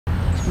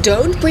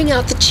Don't bring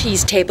out the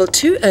cheese table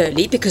too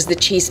early because the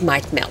cheese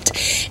might melt.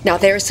 Now,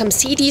 there are some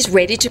CDs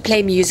ready to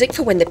play music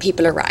for when the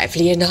people arrive.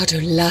 Leonardo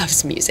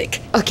loves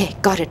music. Okay,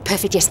 got it.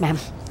 Perfect, yes, ma'am.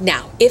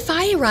 Now, if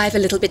I arrive a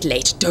little bit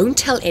late, don't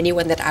tell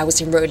anyone that I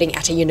was enrolling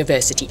at a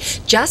university.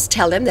 Just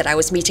tell them that I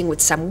was meeting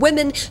with some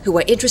women who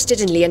were interested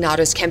in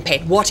Leonardo's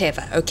campaign,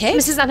 whatever, okay?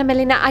 Mrs. Anna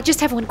Melina, I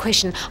just have one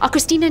question. Are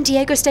Cristina and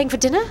Diego staying for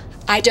dinner?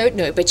 I don't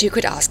know, but you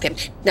could ask them.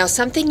 Now,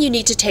 something you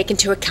need to take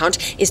into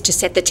account is to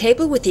set the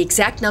table with the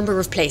exact number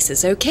of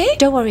places, okay?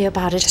 Don't worry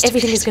about it.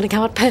 Everything is going to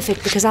come out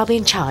perfect because I'll be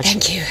in charge.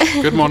 Thank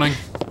you. Good morning.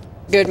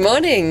 Good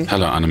morning.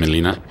 Hello, Anna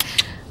Melina.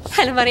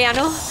 Hello,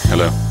 Mariano.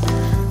 Hello.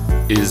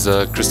 Is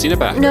Cristina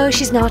back? No,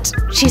 she's not.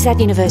 She's at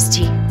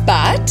university.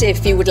 But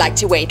if you would like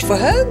to wait for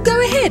her, go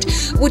ahead.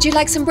 Would you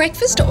like some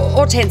breakfast?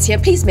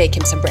 Hortensia, please make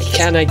him some breakfast.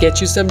 Can I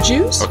get you some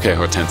juice? Okay,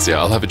 Hortensia,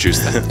 I'll have a juice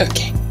then.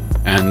 Okay.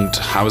 And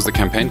how is the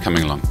campaign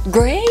coming along?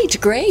 Great,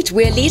 great.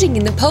 We're leading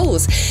in the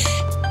polls.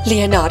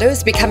 Leonardo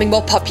is becoming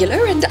more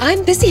popular, and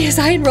I'm busy as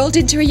I enrolled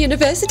into a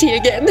university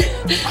again.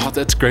 Oh,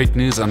 that's great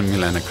news, Anna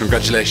Melina.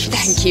 Congratulations.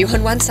 Thank you.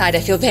 On one side, I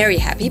feel very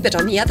happy, but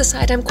on the other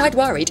side, I'm quite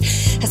worried,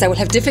 as I will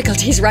have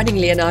difficulties running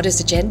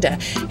Leonardo's agenda.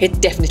 It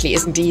definitely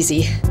isn't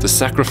easy. The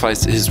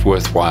sacrifice is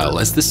worthwhile,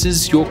 as this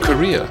is your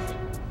career.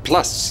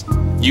 Plus,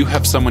 you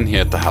have someone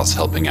here at the house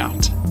helping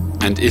out.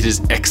 And it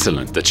is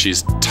excellent that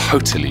she's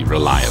totally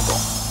reliable.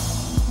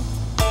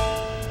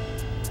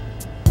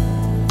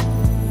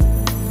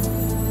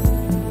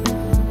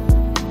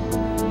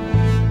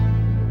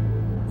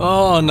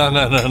 Oh, no.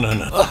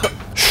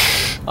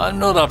 I'm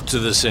not up to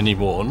this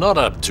anymore. Not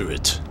up to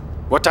it.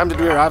 What time did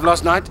we arrive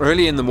last night?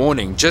 Early in the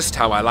morning, just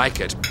how I like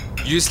it.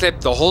 You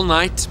slept the whole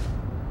night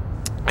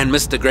and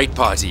missed the great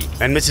party.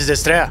 And Mrs.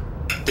 Estrella,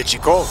 did she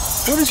call?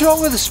 What is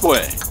wrong with this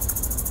boy?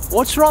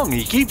 What's wrong?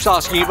 He keeps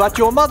asking about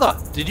your mother.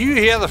 Did you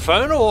hear the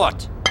phone or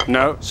what?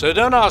 No. So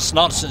don't ask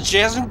nonsense. She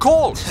hasn't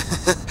called.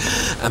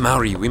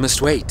 Amaury, we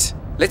must wait.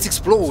 Let's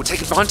explore,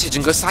 take advantage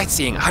and go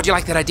sightseeing. How do you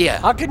like that idea?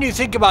 How can you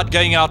think about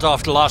going out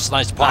after last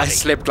night's party? I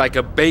slept like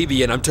a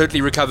baby and I'm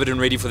totally recovered and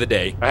ready for the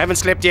day. I haven't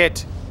slept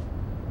yet.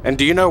 And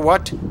do you know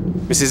what?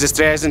 Mrs.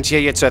 Estrella isn't here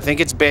yet, so I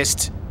think it's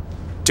best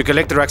to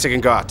collect the rucksack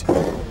and go out.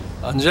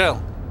 Angel,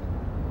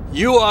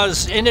 you are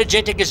as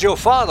energetic as your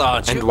father,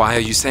 aren't you? And why are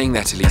you saying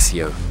that,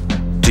 Alicio?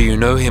 Do you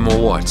know him or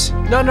what?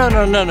 No.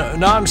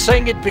 I'm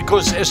saying it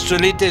because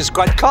Estrella is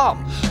quite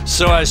calm.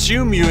 So I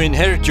assume you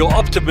inherit your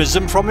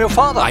optimism from your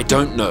father. I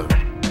don't know.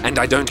 And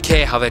I don't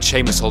care how that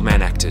shameless old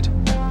man acted.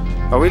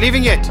 Are we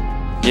leaving yet?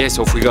 Yes,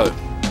 off we go.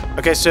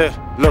 Okay, sir.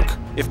 Look,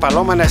 if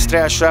Paloma and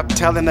Estrella show up,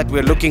 tell them that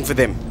we're looking for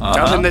them.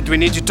 Tell them that we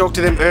need to talk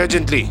to them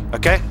urgently,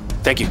 okay?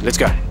 Thank you. Let's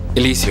go.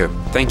 Alicio,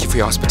 thank you for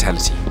your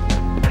hospitality.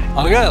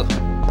 Angel.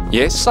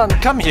 Yes? Son,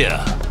 come here.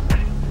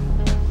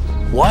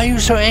 Why are you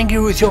so angry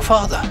with your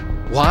father?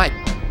 Why?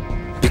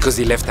 Because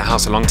he left the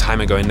house a long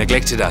time ago and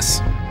neglected us.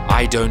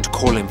 I don't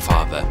call him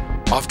father.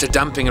 After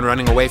dumping and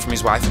running away from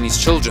his wife and his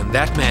children,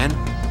 that man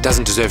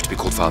doesn't deserve to be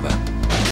called father.